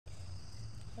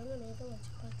Even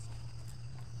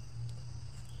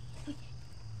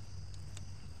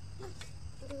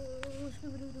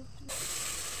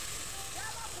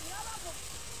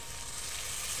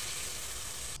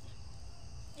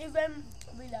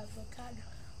with avocado.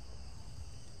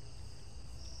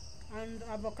 And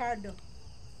avocado.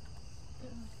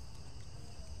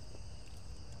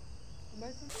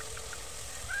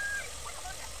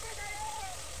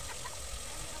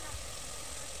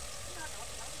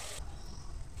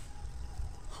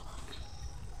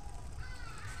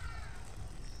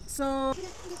 So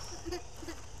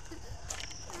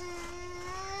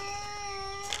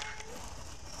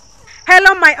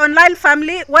hello my online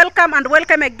family, welcome and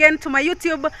welcome again to my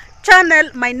YouTube channel.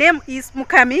 My name is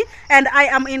Mukami and I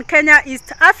am in Kenya,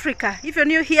 East Africa. If you're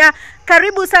new here,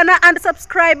 karibu sana and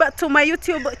subscribe to my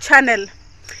YouTube channel.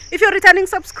 If you're a returning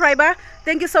subscriber,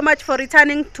 thank you so much for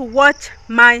returning to watch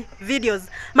my videos.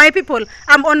 My people,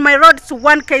 I'm on my road to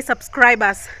 1K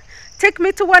subscribers. Take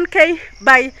me to 1K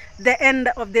by the end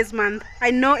of this month. I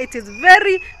know it is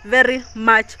very, very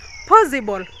much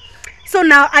possible. So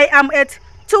now I am at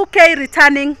 2K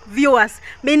returning viewers,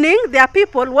 meaning there are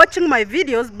people watching my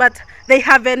videos but they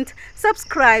haven't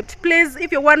subscribed. Please,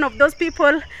 if you're one of those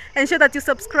people, ensure that you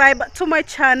subscribe to my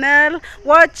channel,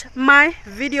 watch my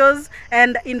videos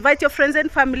and invite your friends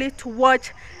and family to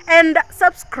watch and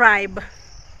subscribe.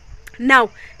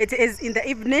 Now it is in the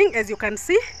evening, as you can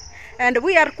see, and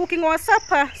we are cooking our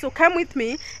supper. So come with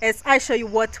me as I show you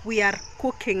what we are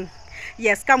cooking.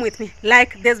 Yes, come with me.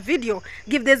 Like this video,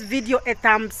 give this video a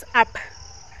thumbs up,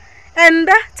 and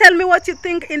tell me what you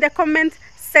think in the comment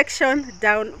section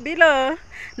down below.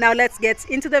 Now let's get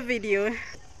into the video.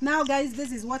 Now guys,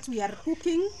 this is what we are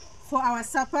cooking for our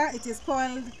supper. It is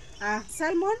called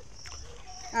salmon.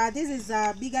 This is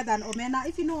bigger than omena.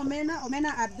 If you know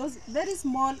omena are those very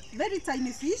small, very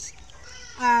tiny fish,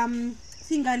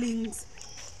 fingerlings.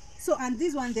 So, and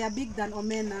this one, they are big than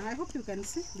omena. I hope you can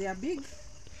see they are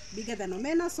bigger than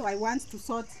omena. So I want to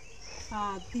sort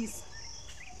this.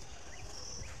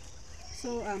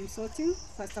 So I'm sorting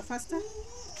faster.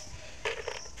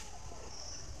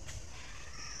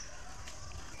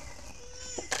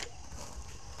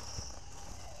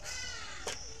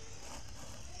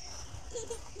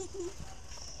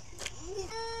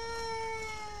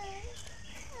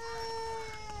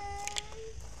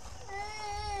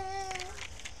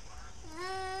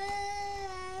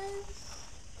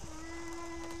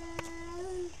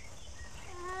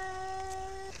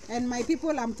 And my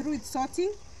people, I'm through with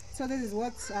sorting. So this is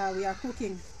what we are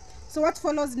cooking. So what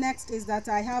follows next is that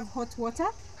I have hot water.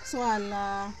 So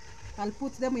I'll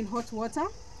put them in hot water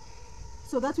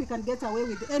so that we can get away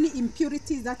with any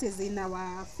impurities that is in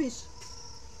our fish.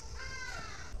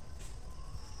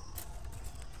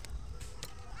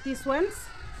 These ones.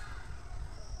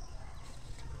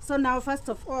 So now first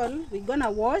of all, we're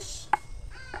gonna wash.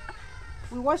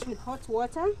 We wash with hot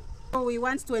water. So we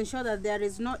want to ensure that there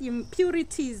is no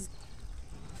impurities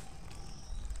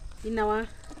in our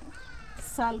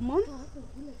salmon.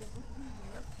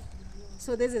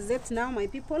 So this is it now, my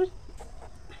people.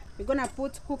 We're gonna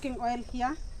put cooking oil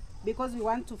here because we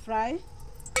want to fry.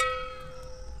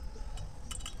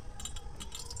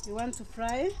 We want to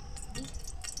fry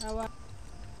our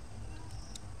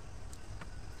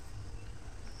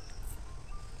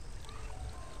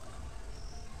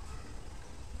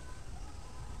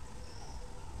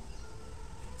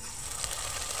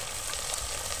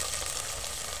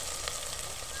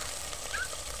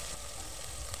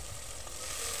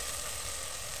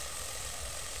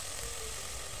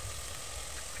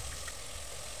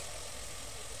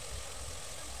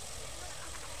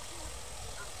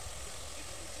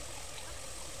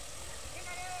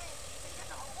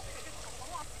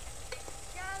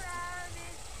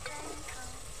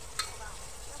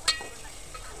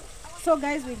So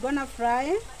guys, we're gonna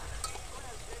fry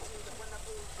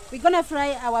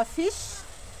our fish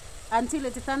until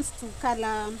it turns to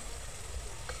color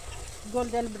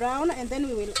golden brown, and then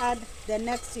we will add the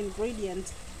next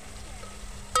ingredient.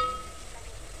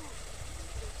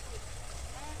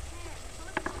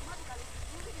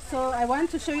 So I want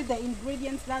to show you the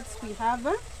ingredients that we have.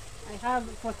 I have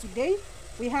for today.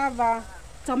 We have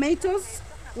tomatoes,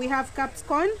 we have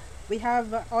capsicum, we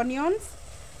have onions,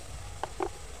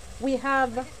 we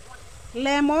have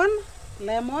lemon,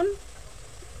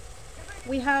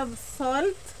 we have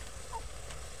salt,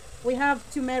 we have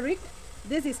turmeric.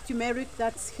 This is turmeric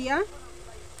that's here.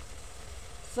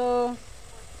 So,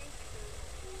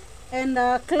 and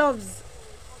cloves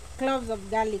of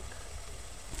garlic.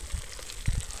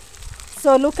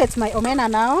 So look at my omena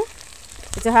now.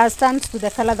 It has turned to the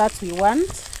color that we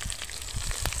want.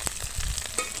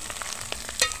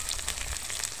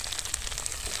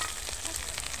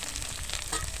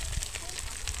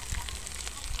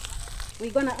 we're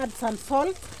gonna add some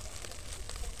salt.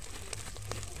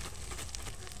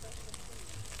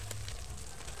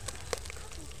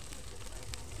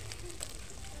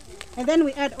 And then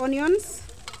we add onions,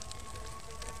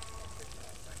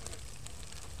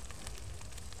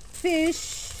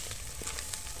 fish,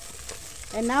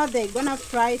 and now they're gonna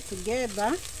fry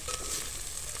together.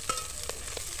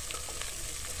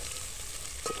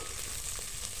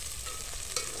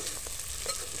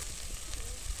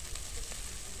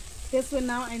 This way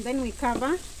now, and then we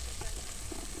cover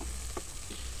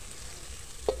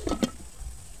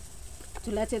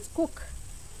to let it cook.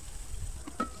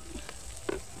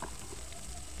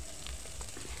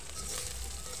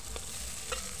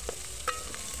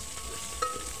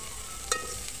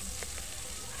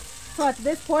 So at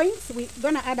this point, we're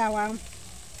gonna add our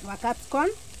capsicum,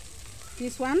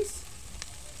 these ones.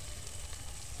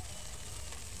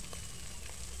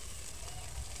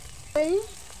 Okay.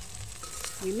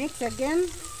 We mix again.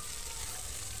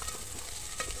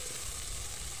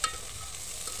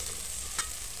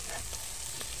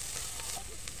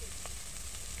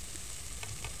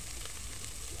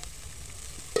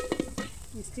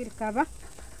 We still cover.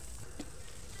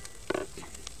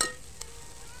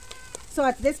 So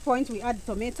at this point we add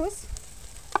tomatoes.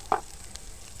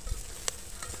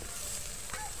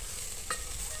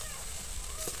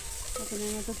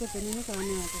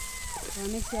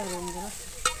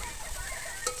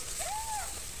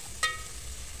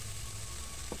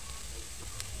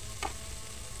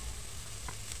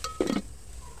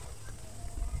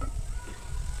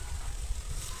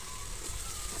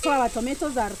 So our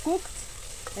tomatoes are cooked,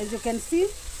 as you can see.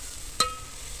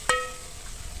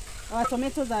 Our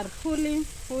tomatoes are fully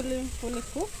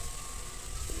cooked.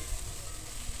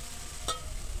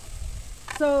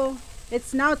 So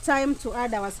it's now time to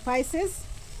add our spices.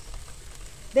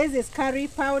 This is curry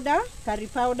powder.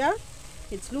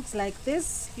 It looks like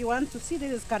this. If you want to see,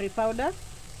 this is curry powder.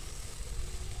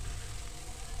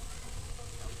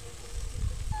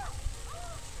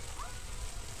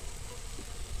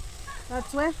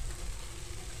 That's where.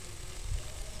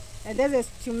 And this is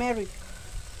turmeric.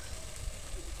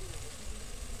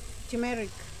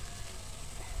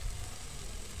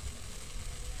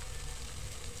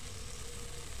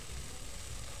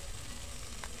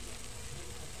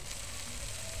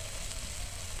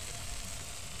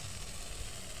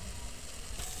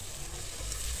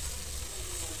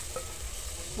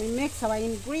 We mix our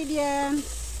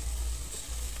ingredients.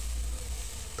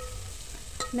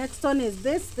 Next one is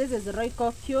this is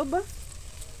Royco cube,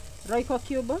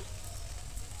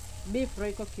 beef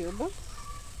Royco cube,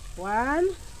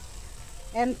 1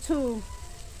 and 2.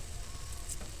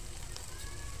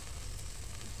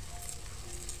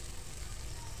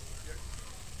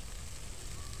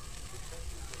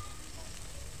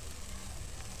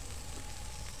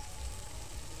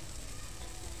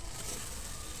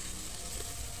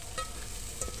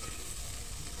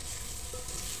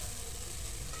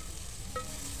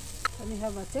 Let me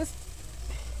have a taste.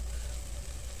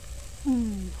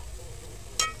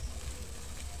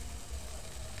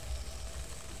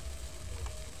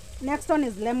 Next one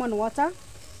is lemon water.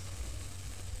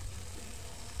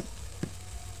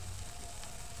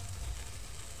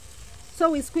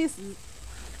 So we squeeze.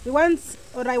 I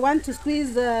want to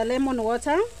squeeze lemon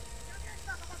water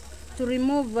to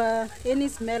remove any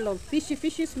smell of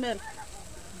fishy smell.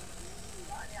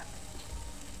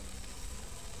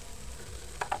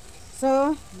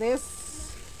 So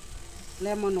this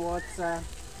lemon water.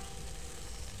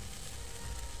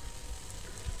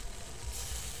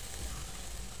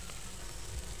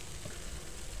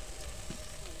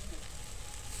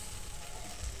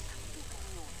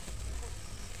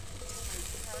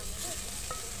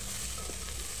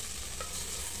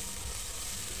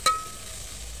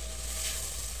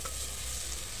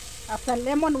 After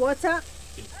lemon water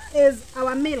is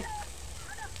our milk.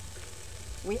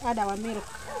 We add our milk.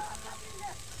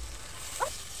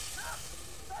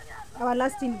 Our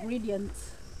last ingredient.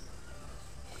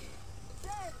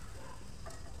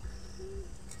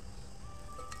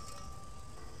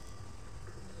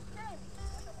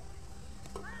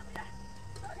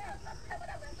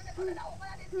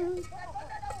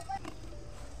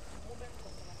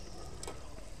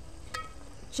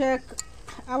 Check,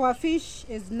 our fish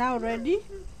is now ready.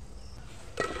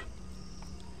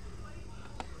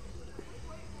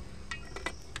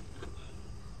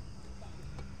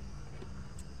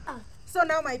 So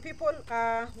now my people,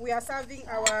 we are serving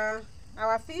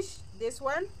our fish, this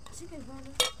one.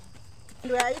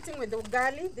 And we are eating with the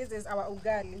ugali. This is our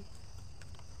ugali.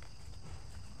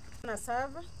 I'm gonna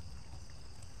serve.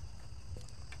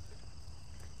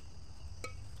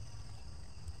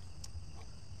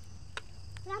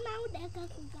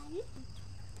 Nataka kugali.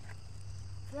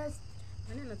 First,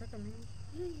 nani nataka mimi?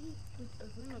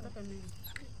 Mimi nataka mimi.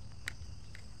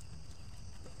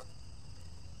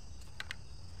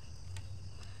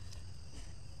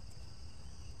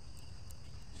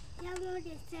 Jamu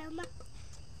de Salmon.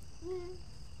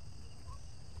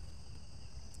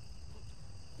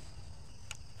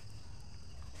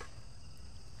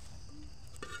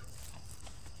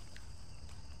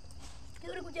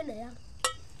 Kile kuja na ya.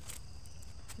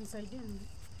 Nisaidie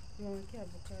niweke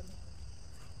avocado.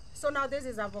 So now this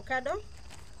is avocado.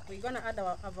 We're gonna add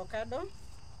our avocado.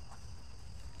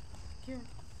 Cute.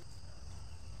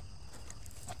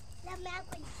 La me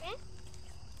acuente.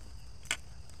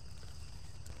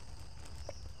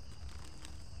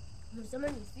 Msema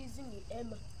ni sisi ni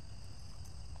Emma.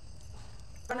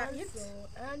 Gonna eat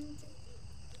And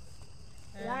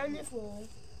learn for.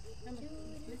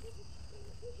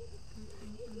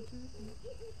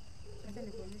 Acha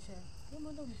nikuonyesha.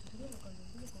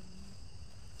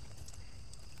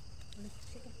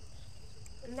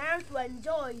 Now to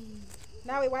enjoy.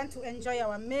 Now we want to enjoy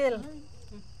our meal.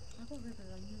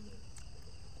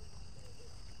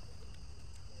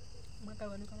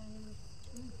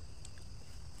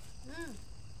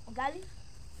 Ugali?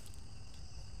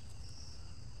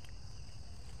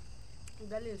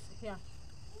 Ugali is here.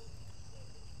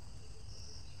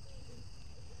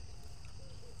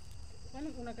 Kwani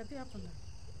unakatia hapo ndani?